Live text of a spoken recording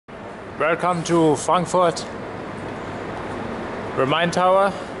Welcome to Frankfurt, the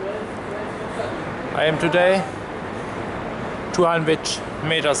Maintower. I am today 200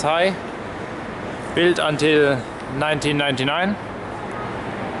 meters high, built until 1999.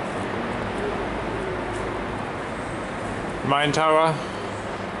 Maintower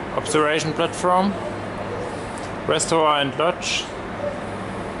observation platform, restaurant and lodge,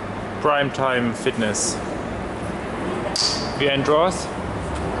 prime time fitness. We are indoors.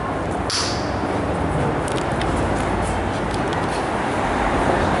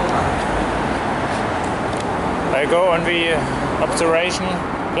 I go on the observation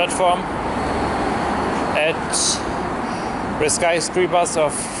platform at the skyscrapers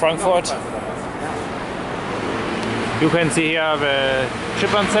of Frankfurt. You can see here the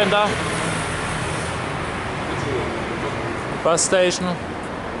shipping center, bus station,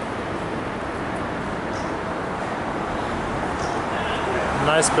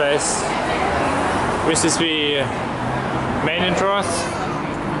 nice place. This is the main entrance.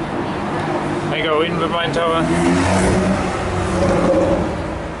 I go in the Maintower.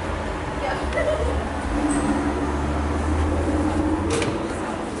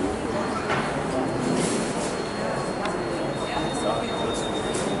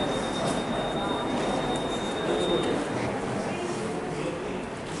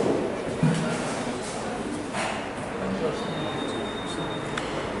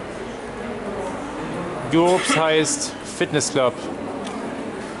 Europe's highest fitness club.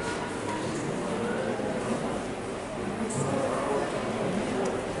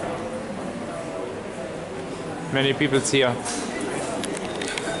 Many people here.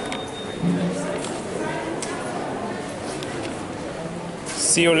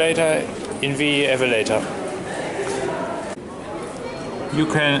 See you later in the elevator. You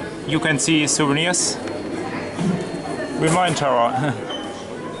can see souvenirs. The Maintower.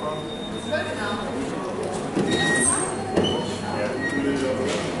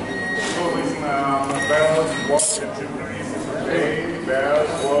 Bells, watch and jewelry is okay. Bells,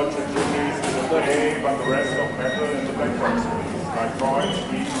 watch and jewelry is okay, but the rest of metal in the black box, please. Like coins,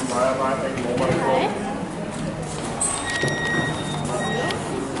 beads, diamond, and mobile phone.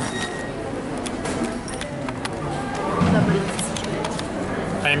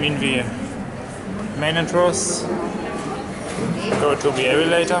 I'm in the main entrance. Go to the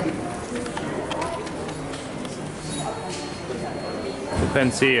elevator. You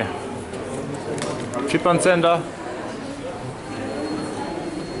can see shipping center.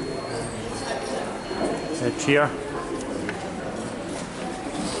 It's here.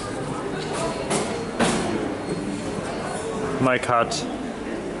 My card.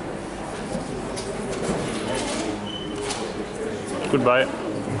 Goodbye.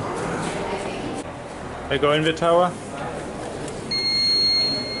 I go in the tower.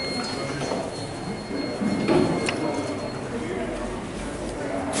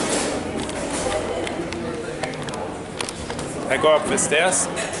 I go up the stairs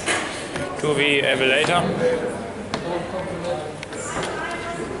to the elevator.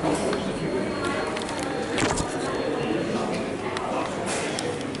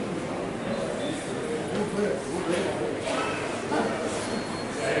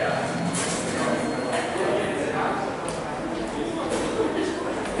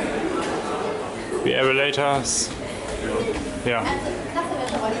 The elevators. Yeah.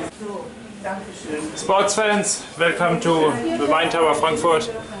 Sports fans, welcome to the Maintower Frankfurt.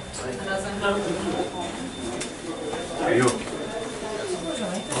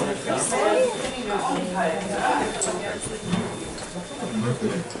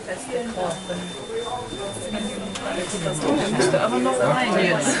 Müsste aber noch rein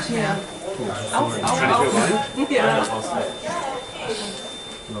jetzt. Ja. Auf. Ja.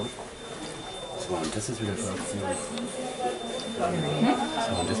 So, und das ist wieder für Aktion.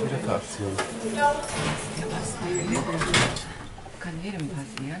 So, und das ist wieder für Aktion. Kann jedem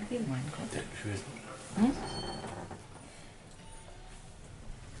passieren, mein Gott. Schön.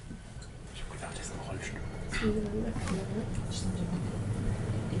 Ich hab gedacht, das ist ein Rollstuhl.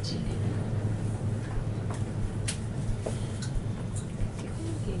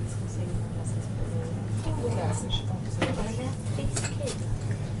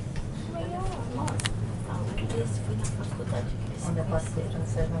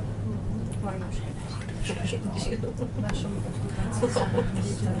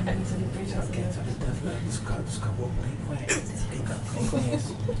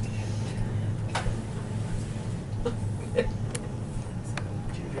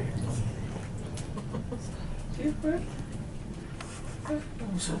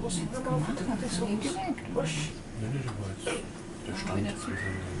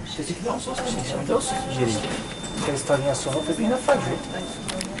 Questa installação foi bem na fazer.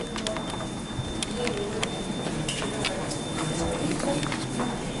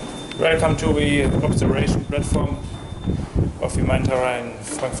 Welcome to the observation platform of the Maintower in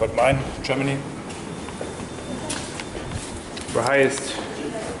Frankfurt, Main, Germany. The highest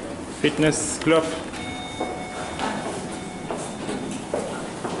fitness club.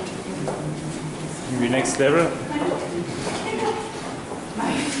 The next level.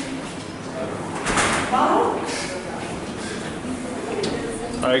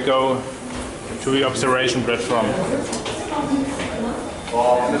 I go to the observation platform.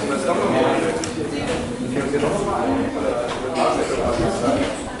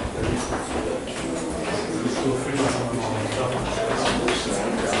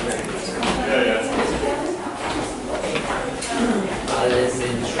 Alles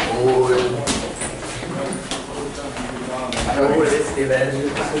in Schwul. Schwul ist die Welt.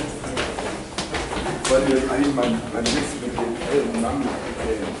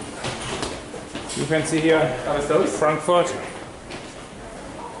 You can see here Frankfurt,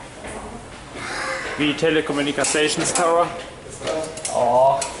 the telecommunications tower,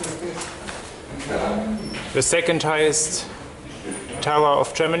 the second highest tower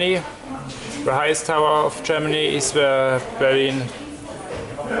of Germany. The highest tower of Germany is the Berlin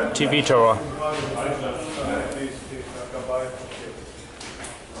TV tower.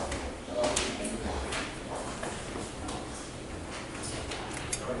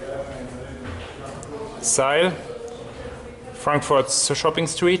 Seil, Frankfurt's shopping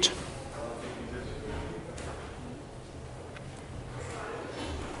street.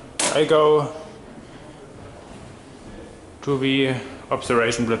 I go to the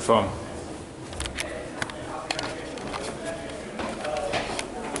observation platform.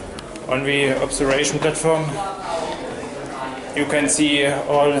 On the observation platform you can see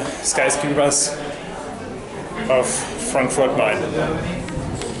all skyscrapers of Frankfurt Main.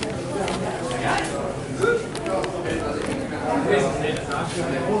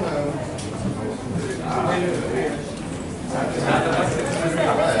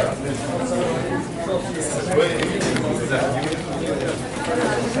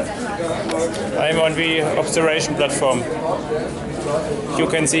 I'm on the observation platform. You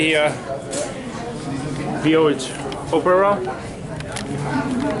can see here the old opera,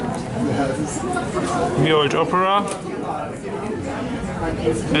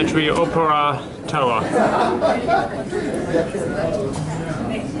 and the opera tower.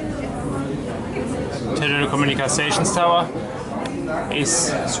 Telecommunications tower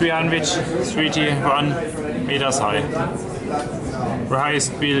is 331 meters high. The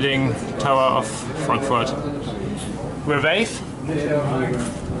highest building tower of Frankfurt. The wave,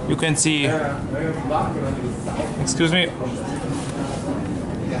 you can see, excuse me,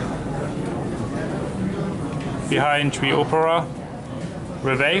 behind the opera,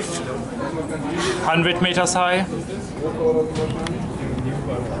 the wave, 100 meters high.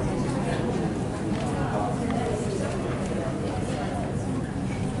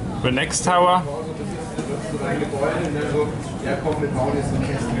 The next tower,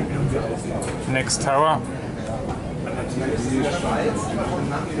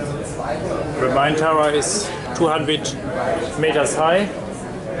 the Maintower is 200 meters high.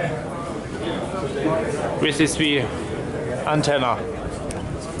 This is the antenna.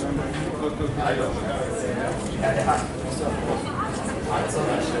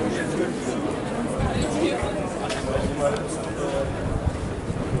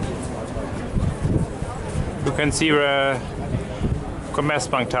 You can see the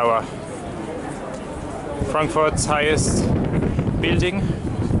Commerzbank Tower, Frankfurt's highest building.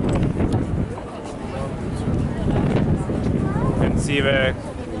 You can see the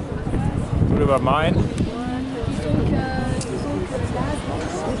River Main.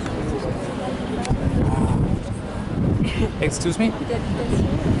 Excuse me?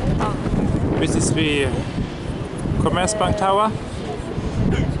 This is the Commerzbank Tower,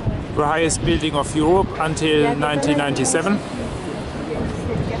 the highest building of Europe until 1997.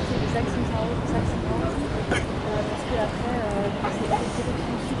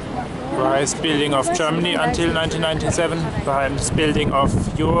 The highest building of Germany until 1997, the highest building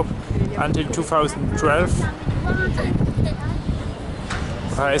of Europe until 2012.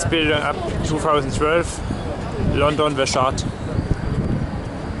 The highest building up to 2012, London the Shard.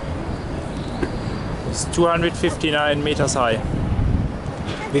 It's 259 meters high,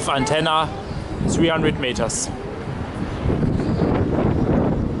 with antenna 300 meters.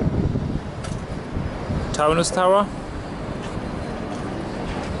 Taunus Tower.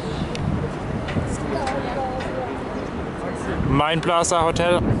 Main Plaza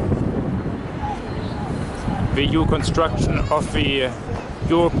Hotel. The new construction of the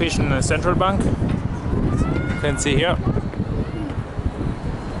European Central Bank. You can see here.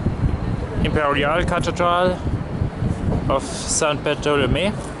 Imperial Cathedral of St.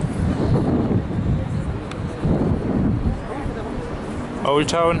 Bartholomew. Old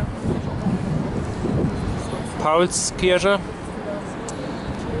Town. Paulskirche.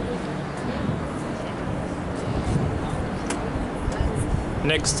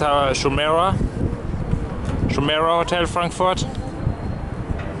 Next tower, Jumeirah Hotel, Frankfurt.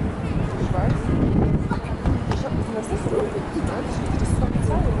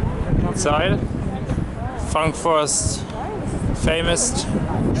 Zeil, Frankfurt's famous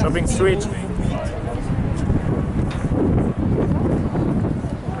shopping street.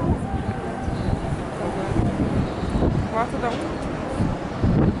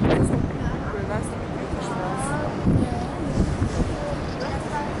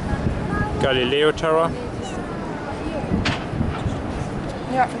 Galileo Tower.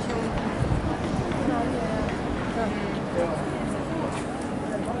 Ja.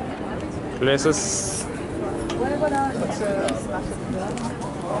 Places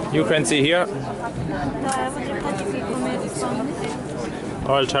you can see here.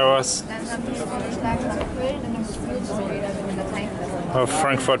 All towers of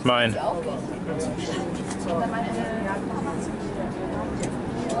Frankfurt Main.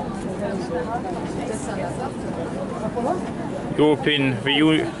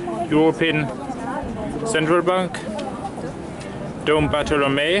 European Central Bank, Dom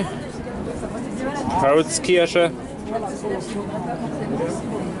Bartholomew, Paulskirche,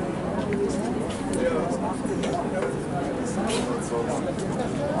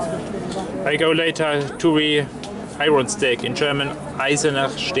 I go later to the Iron Steg, in German Eisener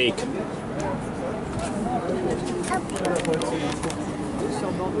Steg.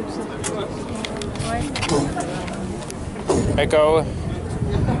 I go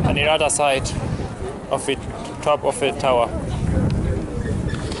on the other side of the top of the tower.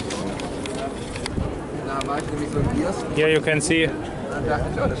 Here you can see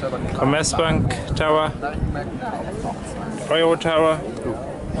Commerzbank Tower, Euro Tower,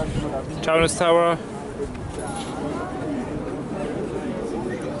 Taunus Tower,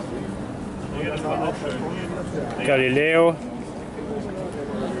 Galileo,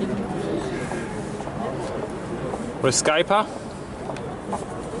 Skyper,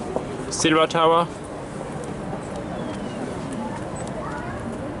 Silver Tower.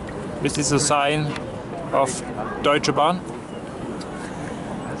 This is a sign of Deutsche Bahn.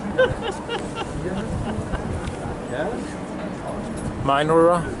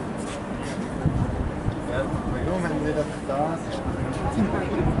 Maintower.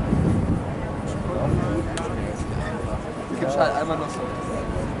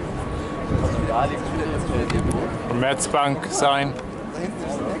 Commerzbank sign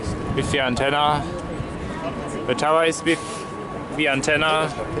with the antenna. The tower is with the antenna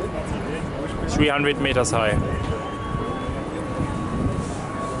 300 meters high.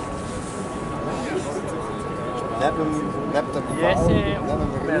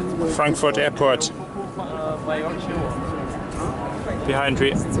 Frankfurt Airport. Behind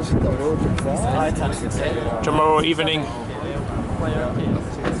me. Tomorrow evening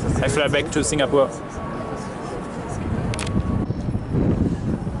I fly back to Singapore.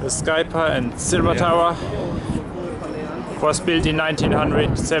 The Skyper and Silver Tower was built in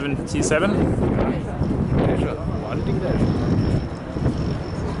 1977.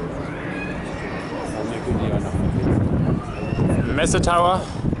 Messe Tower,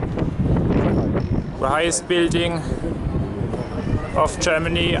 the highest building of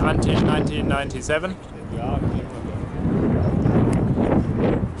Germany until 1997.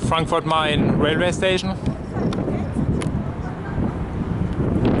 Frankfurt Main railway station.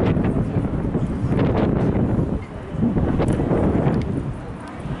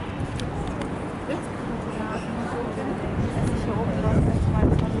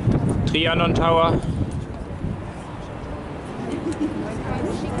 Trianon Tower.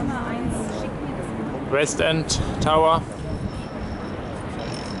 West End Tower.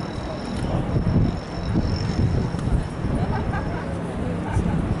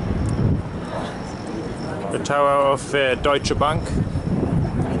 The tower of Deutsche Bank.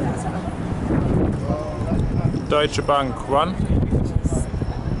 Deutsche Bank 1.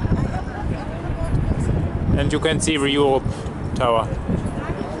 And you can see the Europe Tower.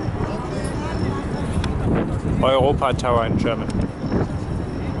 Europa Tower in German.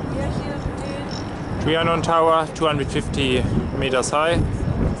 Trianon Tower, 250 meters high.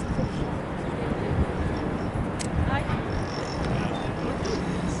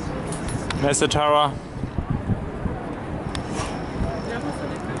 Messe Tower.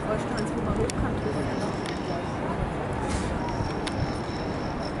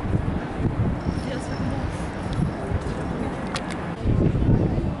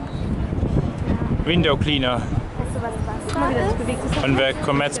 Window Cleaner von der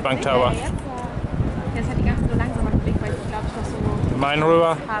Commerzbank Tower. Jetzt hat die ganze so langsamer geblickt, weil ich glaube, ich noch so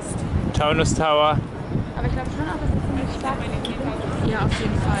Maintower, passt. Taunus Tower. Aber ich glaube schon auch, dass es ziemlich stark ist. Ja, auf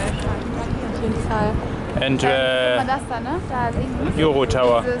jeden Fall. Auf jeden Fall. And Guck mal das da, ne? Da links. Euro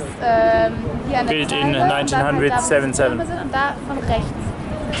Tower. Dieses, hier an der Built Zeile, in und dann halt da, wo die 1977. Türme sind und da von rechts.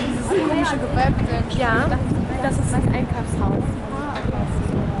 Dieses komische gewölbte. Ja, das ist das Einkaufshaus.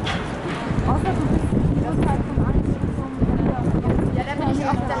 Ja, da bin ich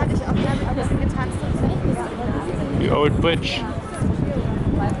auch, da hatte ich auch ein bisschen getanzt. The old bridge.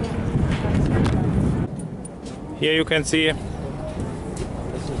 Here you can see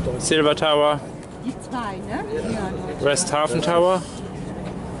Silver Tower, Die zwei, ne? Ja. Westhafen Tower,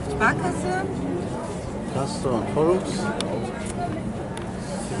 Sparkasse. Castor und Holz.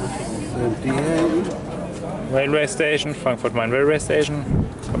 Sind die hier? Railway Station, Frankfurt Main Railway Station,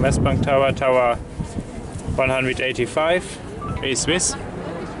 Commerzbank Tower, Tower 185, Swiss.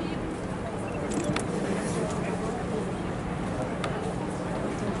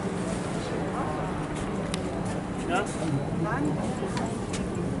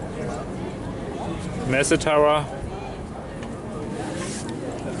 Messe Tower,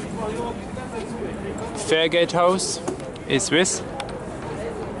 Fairgate House, Swiss.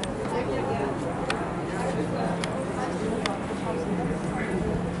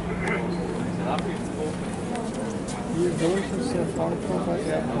 Hier durch ist der Frankfurter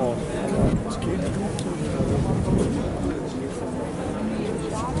Airport. Aber es geht gut.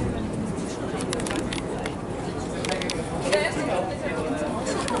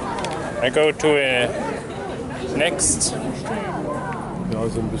 I go to next Ja,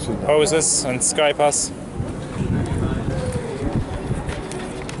 so ein bisschen. houses and skyscrapers.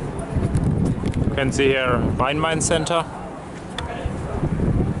 You can see here Maintower Center,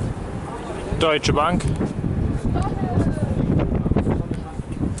 Deutsche Bank.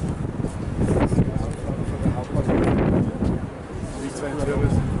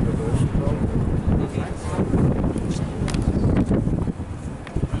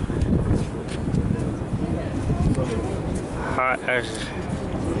 HR,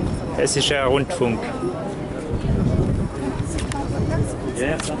 Hessischer Rundfunk.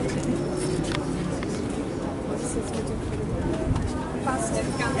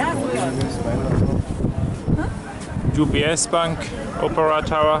 UBS Bank, Opera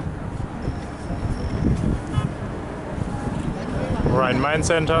Tower, Rhein-Main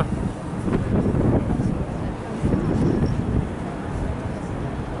Center,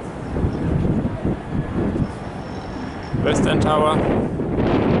 Western Tower,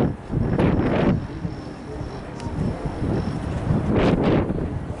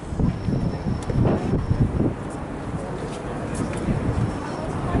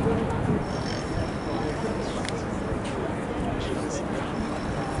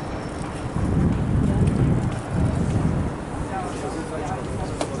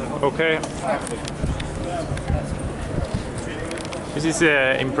 okay. This is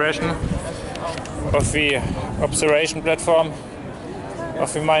the impression of the observation platform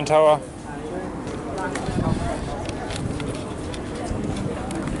of the Maintower.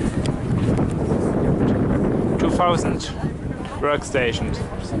 Workstations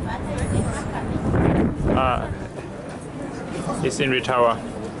is in the tower.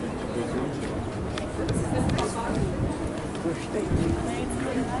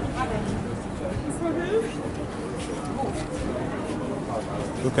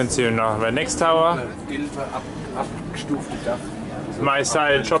 You can see now the next tower. My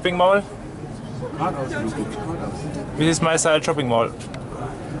Style Shopping Mall. This is My Style Shopping Mall. Das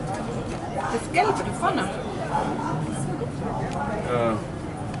Gelbe, die vorne.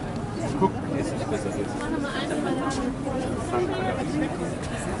 Guck, ist nicht besser jetzt.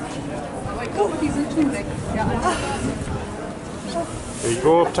 Aber ich glaube, die sind schon weg. Ja, The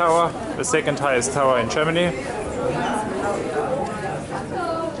Europe Tower, the second highest tower in Germany.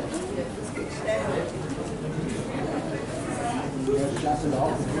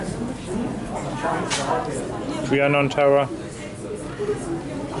 Trianon Tower.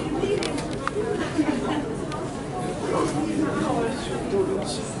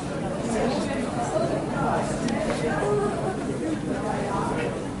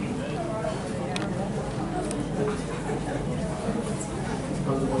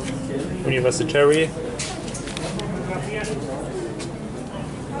 Universitary.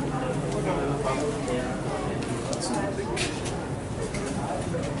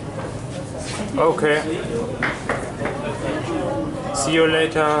 Okay. See you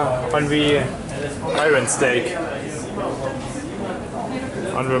later on the Iron Steak.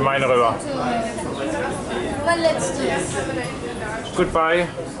 On the Main River. Goodbye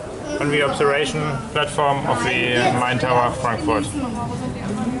on the observation platform of the Maintower, Frankfurt.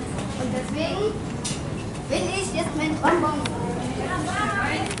 Und deswegen bin ich jetzt mein Bonbon.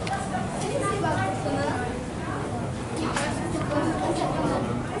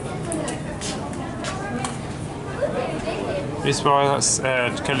 This was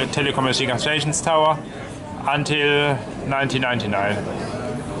telecommunications tower until 1999.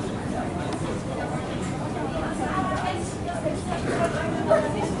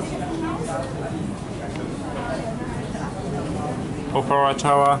 Opera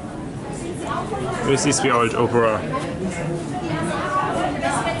Tower. This is the old opera.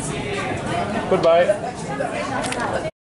 Goodbye.